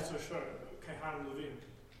that. Yes?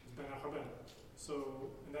 So,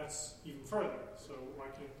 and that's even further. So why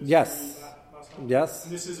can't this Yes. be that? Yes.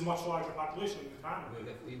 And this is a much larger population than the time. We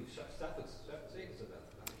have even statistics about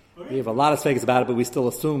that. We have a lot of fakes about it, but we still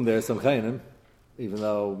assume there's some chayim, even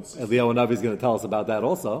though Eliyahu Navi is going to tell us about that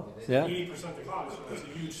also. Yeah. 80% of college, so that's a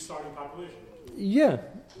huge starting population. Yeah.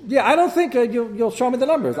 Yeah, I don't think you'll show me the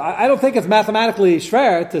numbers. I don't think it's mathematically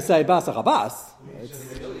fair to say Bas Achabas.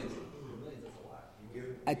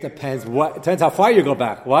 It depends how far you go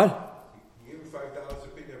back. What?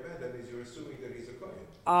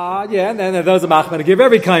 Yeah, and then those are machman give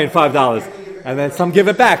every kind $5, and then some give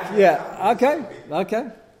it back. Yeah, okay,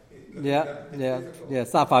 yeah.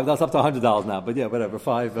 It's not $5. That's up to $100 now. But yeah, whatever.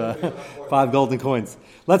 5 golden coins.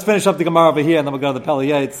 Let's finish up the Gemara over here, and then we'll go to the Pele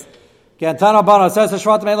Yates. So we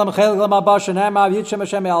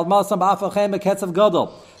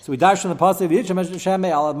dash from the pasuk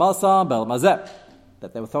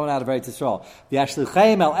that they were thrown out of Eretz Yisrael. The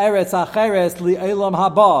Ashlichem el Eretz Acheres li Elam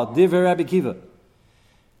Haba Divrei Rabbi Kiva.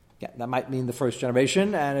 Yeah, that might mean the first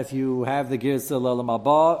generation, and if you have the Girsa L'Elam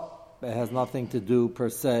Haba, it has nothing to do per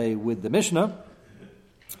se with the Mishnah.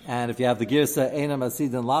 And if you have the Girsa Einam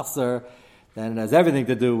Asidin Lachzer, then it has everything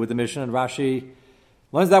to do with the Mishnah. And Rashi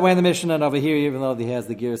learns that way in the Mishnah, and over here, even though he has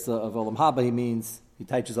the Girsa of Olam Haba, he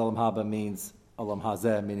teaches Olam Haba means Olam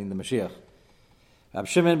Hazeh, meaning the Mashiach. Rab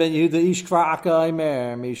Shimon ben Yehuda ish kvar aka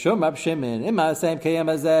imer mishum Rab Shimon ima same kayam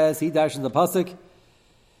azes. He dashes the pasuk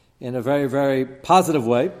in a very, very positive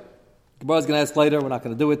way. Gemara's going to ask later. We're not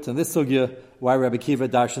going to do it in this sugya why Rabbi Kiva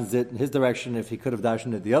dashes it in his direction if he could have dashed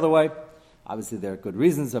it the other way. Obviously, there are good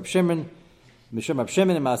reasons. Rab Shimon mishum Rab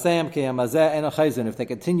Shimon ima same kayam azeh ena chayzon. If they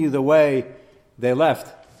continue the way they left,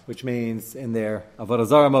 which means in their avodah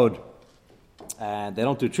zarah mode, and they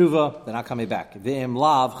don't do tshuva, they're not coming back. V'im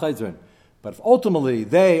lav chayzon. But if ultimately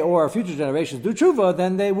they or future generations do tshuva,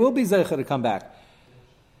 then they will be zeicher to come back.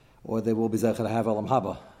 Or they will be zeicher to have olam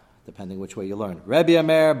haba, depending which way you learn. Rabbi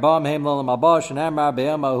Amer, bam heim l'olam haba, shenamar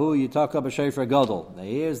be'amahu yitaka b'shefer gadol. Now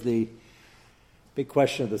here's the big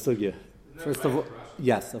question of the sugya. First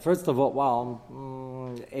of all,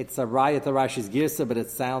 it's a raya to Rashi's girsa, but it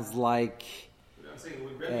sounds like... I'm saying,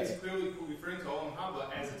 Rabbi is clearly referring to olam haba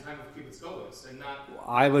as a time of kibbutz galus, and not...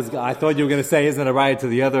 I thought you were going to say, isn't it a riot to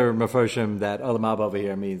the other Mefarshim that Olam Haba over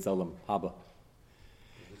here means Olam Haba?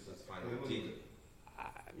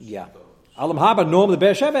 Yeah. Olam Haba, normally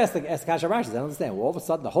Be'er Sheva asked the Kasha Rashi. I don't understand. Well, all of a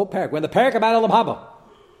sudden, the whole parak, when the parak about Olam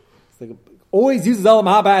Haba, always uses Olam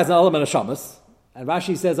Haba as an element of Shamas. And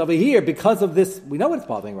Rashi says over here, because of this, we know what's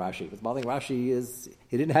bothering Rashi. What's bothering Rashi is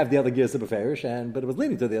he didn't have the other Girsa Beferish, but it was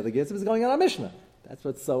leading to the other Girsa. It was going on our Mishnah. That's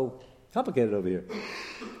what's so complicated over here.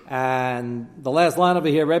 And the last line over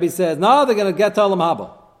here, Rebbe says, no, they're going to get to Olam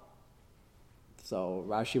Haba. So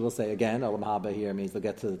Rashi will say again, Olam Haba here means they'll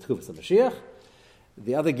get to the Tchufas of Mashiach.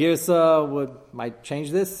 The other Girsa might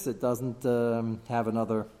change this. It doesn't have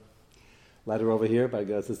another letter over here by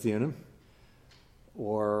Gersa Sionim.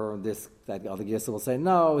 Or that other Gisa will say,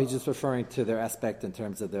 no, he's just referring to their aspect in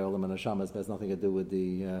terms of their Olam and Neshamas, but has nothing to do with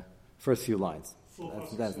the first few lines.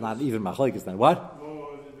 That's not even Machlekes then. What?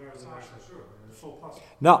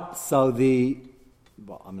 No, so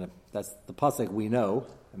that's the pasuk we know.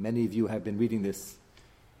 And many of you have been reading this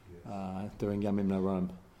during Yamim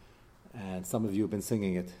Naram, and some of you have been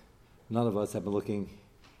singing it. None of us have been looking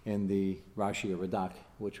in the Rashi or Radak,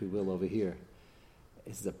 which we will over here.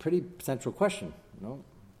 It's a pretty central question.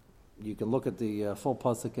 You can look at the full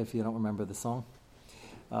pasuk if you don't remember the song.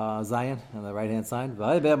 Zion on the right hand side.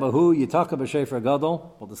 Yitaka b'shofar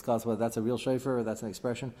gadol. We'll discuss whether that's a real shofar or that's an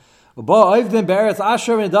expression. What does a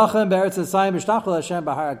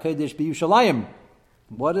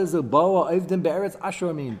Ubo Oivdim Be'eretz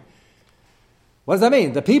Ashur mean? What does that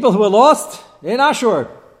mean? The people who were lost in Ashur.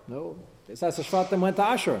 No, the Shvatim went to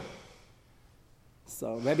Ashur.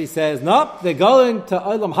 So Rebbe says, nope, they're going to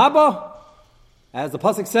Olam Haba, as the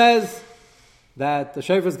pasuk says, that the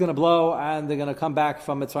shofar is going to blow and they're going to come back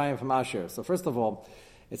from Mitzrayim, from Ashur. So first of all,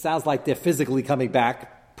 it sounds like they're physically coming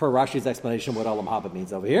back, per Rashi's explanation what Olam Haba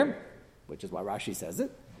means over here, which is why Rashi says it.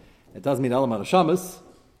 It does mean Olam HaNeshamas.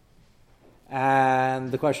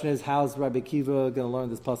 And the question is, how's Rabbi Kiva going to learn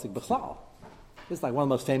this pasuk B'chlal? It's like one of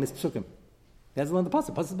the most famous psukim. He hasn't learned the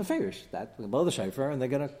pasuk. Pasuk Beferish. That will blow the shofar and they're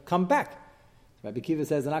going to come back. Rabbi Kiva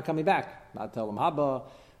says they're not coming back. Not to Olam Haba,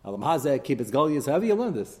 Olam Hazeh, Kibbutz Goliath, however you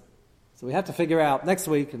learn this. So we have to figure out next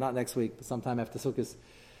week, not next week, but sometime after Sukkot,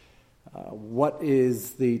 what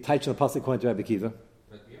is the Taich of the pasuk according to Rabbi Kiva?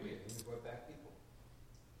 But he brought back people.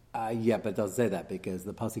 Yeah, but it doesn't say that because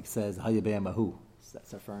the pasuk says Hayabei Mahu. So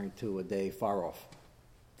that's referring to a day far off.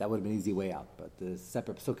 That would have been an easy way out. But the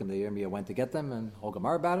separate pasukim, the Yirmiyah went to get them and whole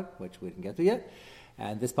Gemara about it, which we didn't get to yet.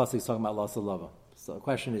 And this pasuk is talking about Los Lava. So the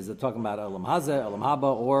question is it talking about Olam Hazeh, Olam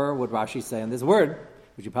Haba, or would Rashi say in this word,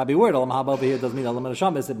 which you probably would, Olam Haba over here doesn't mean Olam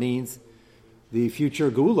HaNeshamas, it means the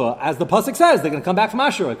future Geula, as the pasuk says, they're going to come back from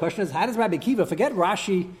Ashur. The question is, how does Rabbi Kiva, forget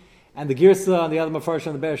Rashi and the Girsa and the other Mefarshim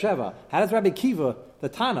and the Be'er Sheva, how does Rabbi Kiva, the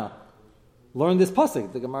Tana, learn this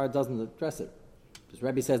pasuk? The Gemara doesn't address it. Because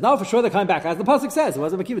Rabbi says, no, for sure they're coming back, as the pasuk says. What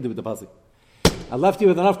does Rabbi Kiva do with the pasuk? I left you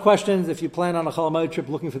with enough questions. If you plan on a Cholamoid trip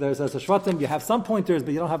looking for the Eretz Shvatim, you have some pointers,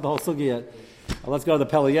 but you don't have the whole sugi yet. Let's go to the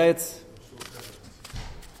Pele Yates.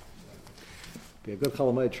 Be a good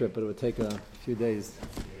Cholamoid trip, but it would take a few days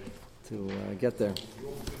to get there.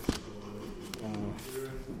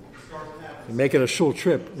 You make it a shul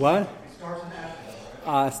trip. What?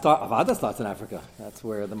 Avada starts in Africa. That's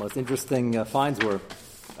where the most interesting finds were.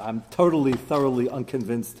 I'm thoroughly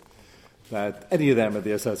unconvinced that any of them are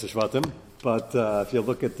the Eretz Shvatim. But if you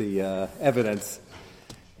look at the evidence,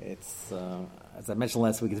 it's, as I mentioned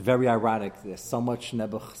last week, it's very ironic. There's so much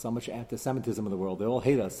nebuch, so much anti-Semitism in the world. They all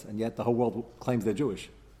hate us, and yet the whole world claims they're Jewish.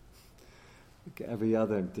 Every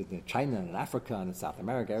other, China and Africa and South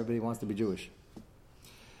America, everybody wants to be Jewish.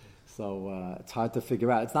 So it's hard to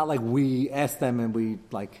figure out. It's not like we ask them and we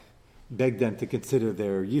beg them to consider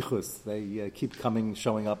their yichus. They keep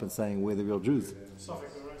showing up and saying we're the real Jews.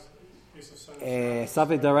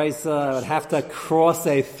 Safek Daraisa would have to cross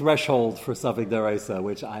a threshold for Safek Daraisa,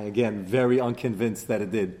 which I, again, very unconvinced that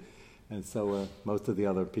it did. And so most of the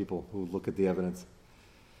other people who look at the evidence.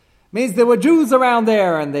 Means there were Jews around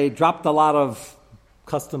there and they dropped a lot of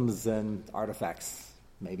customs and artifacts.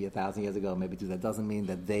 Maybe 1,000 years ago, maybe 2. That doesn't mean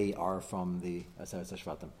that they are from the Aseret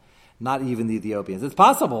Shvatim. Not even the Ethiopians. It's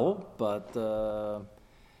possible, but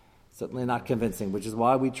certainly not convincing, which is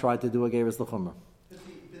why we tried to do a Geras L'Chumrah. But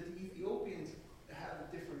the Ethiopians have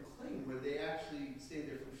a different claim where they actually say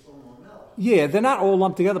they're from Shlomo HaMelech. Yeah, they're not all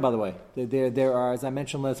lumped together, by the way. There are, as I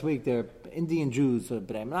mentioned last week, there are Indian Jews,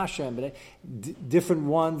 B'nai Menashe, and different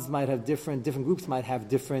ones might have different groups might have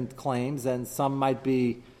different claims, and some might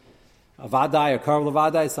be a Vadai or Karl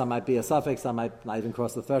Vadai, some might be a Safek, some might not even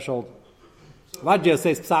cross the threshold. Rav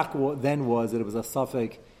says Psak then was that it was a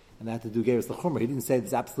Safek, and they had to do Geras L'Chumrah. He didn't say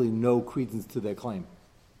there's absolutely no credence to their claim.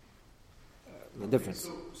 The difference.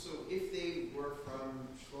 So if they were from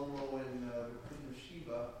Shlomo and the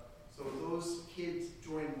Sheba, so those kids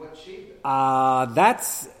joined what Sheba?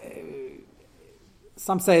 That's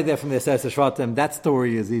some say they're from the Aseret Shvatim. That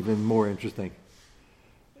story is even more interesting.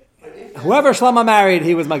 Whoever Shlomo married,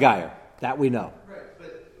 he was Magayer. That we know. Right,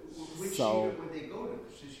 but which Sheba would they go to?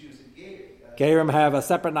 Since she was a Geir. Geirim have a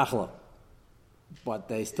separate nachla, but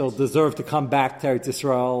they still deserve to come back to Eretz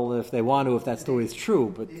Yisrael if they want to, if that story is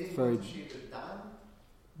true. But for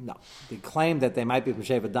no, the claim that they might be from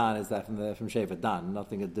Sheva Dan is that from Sheva Dan,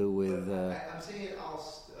 nothing to do with. I'm saying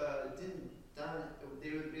didn't Dan?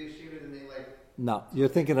 They would be Sheva and they No, you're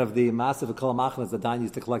thinking of the massive Kol Machnas that Dan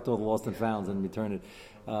used to collect all the lost and founds and return it.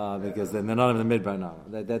 because they're none of them mid right now.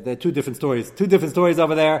 They're two different stories. Two different stories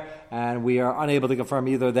over there, and we are unable to confirm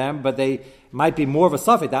either of them, but they might be more of a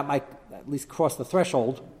suffix. That might at least cross the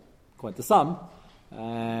threshold, according to some.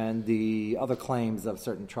 And the other claims of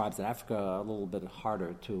certain tribes in Africa are a little bit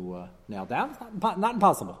harder to nail down. It's not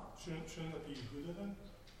impossible. Shouldn't that be Yehuda then?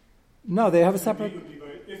 No, they have a separate...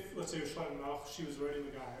 If, let's say, Yerushalayim Melch, she was already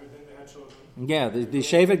the guy, then they had children. Yeah, the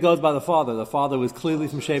Shevet goes by the father. The father was clearly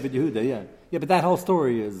from Shevet Yehuda, yeah. Yeah, but that whole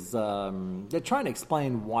story is... they're trying to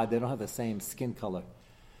explain why they don't have the same skin color.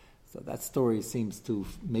 So that story seems to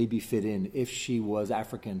maybe fit in. If she was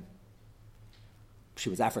African... She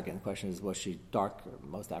was African. The question is, was she dark?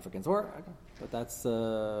 Most Africans were. But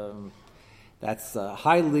that's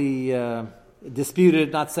highly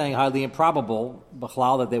disputed, not saying highly improbable,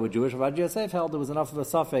 B'chlal, that they were Jewish. Rav Yosef held there was enough of a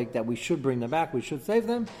suffix that we should bring them back, we should save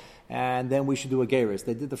them, and then we should do a Geirus.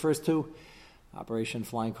 They did the first two, Operation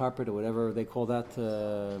Flying Carpet, or whatever they call that,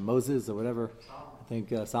 Moses, or whatever. I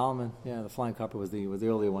think Solomon. Yeah, the Flying Carpet was the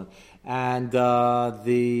earlier one. And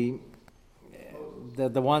the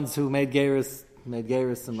ones who made Geirus,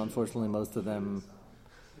 and unfortunately most of them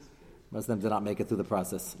did not make it through the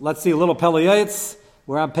process. Let's see a little Peliyotz.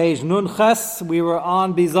 We're on page Nun Ches. We were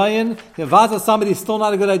on Bizayin. Vaza somebody still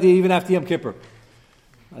not a good idea even after Yom Kippur.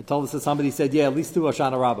 I told this to somebody, said, yeah, at least through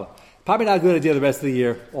Hoshana Rabbah. Probably not a good idea the rest of the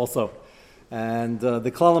year also. And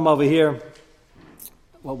the Klalim over here,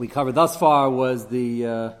 what we covered thus far was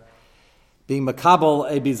the being makabel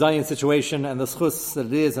a Bizayin situation and the schus that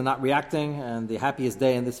it is and not reacting, and the happiest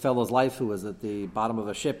day in this fellow's life who was at the bottom of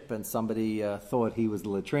a ship and somebody thought he was the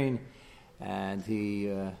latrine, and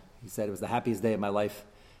he said it was the happiest day of my life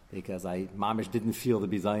because I mamish didn't feel the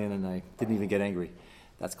bizayin and I didn't even get angry.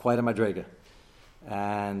 That's quite a madrega.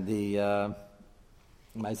 And the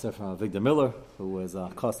Meiser from Victor Miller, who was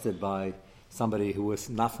accosted by somebody who was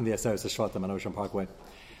not from the Aseret Shvatim on Ocean Parkway,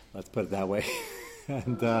 let's put it that way,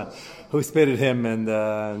 and who spit at him,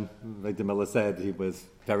 and Victor Miller said he was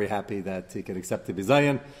very happy that he could accept the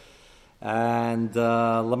bizayin. And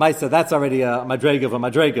Lamaisa, that's already a madrega of a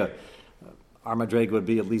madrega. Our madrega would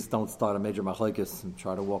be at least don't start a major machlokes and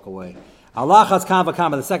try to walk away. Allah has kam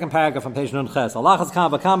v'kama, the second paragraph on page Nun Ches. Allah has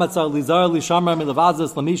kam v'kama tzar lizar lishamar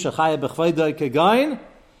milavazas lamisha chaya b'chvayda kegain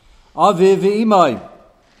aviv v'imay.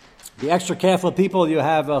 The extra careful people, you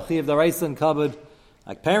have chiv d'oraisa covered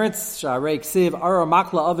like parents. Sharei ksiv ara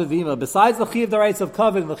makla aviv v'imay. Besides the chiv d'oraisa of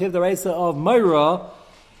covered and the chiv d'oraisa of Meira,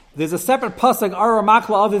 there's a separate pasuk ara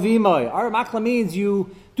makla aviv v'imay. Ara makla means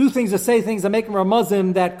you do things or say things that make them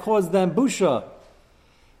ramazim that cause them busha,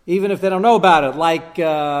 even if they don't know about it, like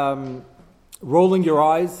rolling your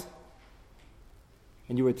eyes.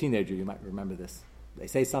 And you were a teenager, you might remember this. They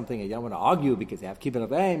say something and you don't want to argue because you have keep it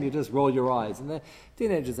of aim, you just roll your eyes. And the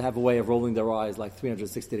teenagers have a way of rolling their eyes like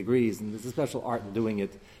 360 degrees, and there's a special art in doing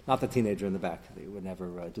it. Not the teenager in the back, they would never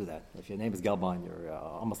do that. If your name is Gelban, you're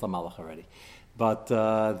almost a malach already. But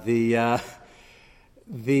the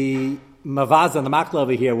Mavaza and the Makla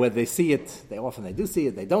over here, where they see it, they do see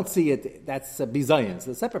it, they don't see it, that's bizayin. It's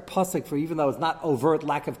a separate pasuk for even though it's not overt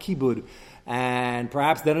lack of kibud, and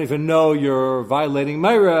perhaps they don't even know you're violating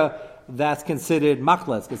Meira, that's considered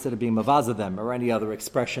Makla, it's considered being Mavaza them, or any other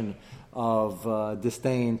expression of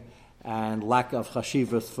disdain and lack of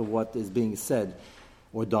chashivas for what is being said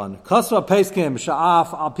or done. Kasra Peskim,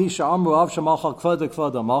 Sha'af, Al Pisha Amru, Av Shamachal, Kvada,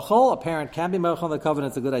 Kvada, Machal. A parent can be Machal on the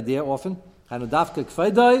covenant, it's a good idea often. There's a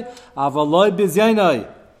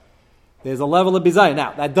level of bizayin.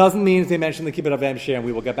 Now, that doesn't mean, as they mentioned the kibbut of Amshir, and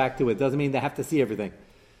we will get back to it, doesn't mean they have to see everything.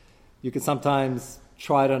 You can sometimes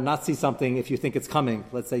try to not see something if you think it's coming.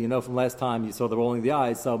 Let's say you know from last time you saw the rolling of the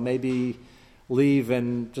eyes, so maybe leave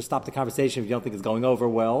and just stop the conversation if you don't think it's going over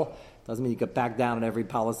well. Doesn't mean you get back down on every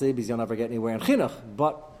policy because you'll never get anywhere in chinuch.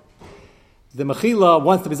 But the mechila,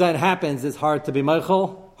 once the bizayin happens, is hard to be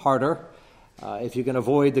meichel, harder. If you can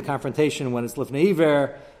avoid the confrontation when it's lifnei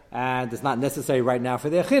iver, and it's not necessary right now for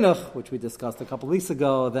their chinuch, which we discussed a couple of weeks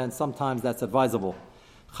ago, then sometimes that's advisable.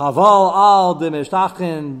 Chaval al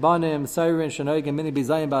demishtachin banim sayrin shenoigim mini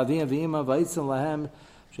bizayim ba'avim v'ima va'itzim lahem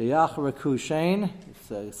sheyachreku shein.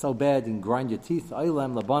 It's so bad you can grind your teeth.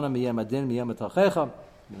 Oilem labanim miyem adin miyem etachecha.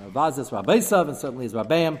 Vazis Rabbeisav, and certainly is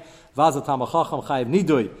Rabbeim. Vazat Tamachacham Chayiv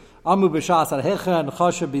Nidui. Amu b'shas arhecha and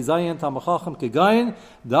chasha bizayin Tamachacham kegayin.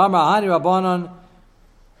 Dama hani Rabbanon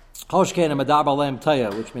choshkein and medab alem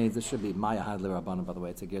taya, which means it should be Maya Hadli Rabbanon, by the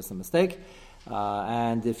way, it's a gears mistake.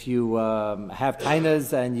 And if you have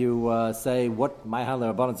tainas and you say what Maya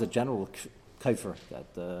Hadli Rabbanon is a general kaifer,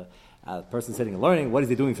 that the person sitting and learning, what is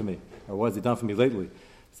he doing for me? Or what has he done for me lately?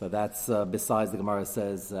 So that's besides the Gemara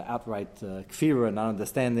says outright kfira, not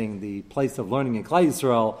understanding the place of learning in Klal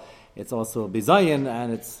Yisrael. it's also bizayin,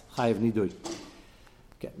 and it's chayiv nidui.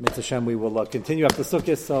 Okay, Mitzvah Hashem, we will continue after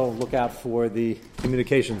Sukkot, so look out for the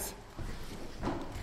communications.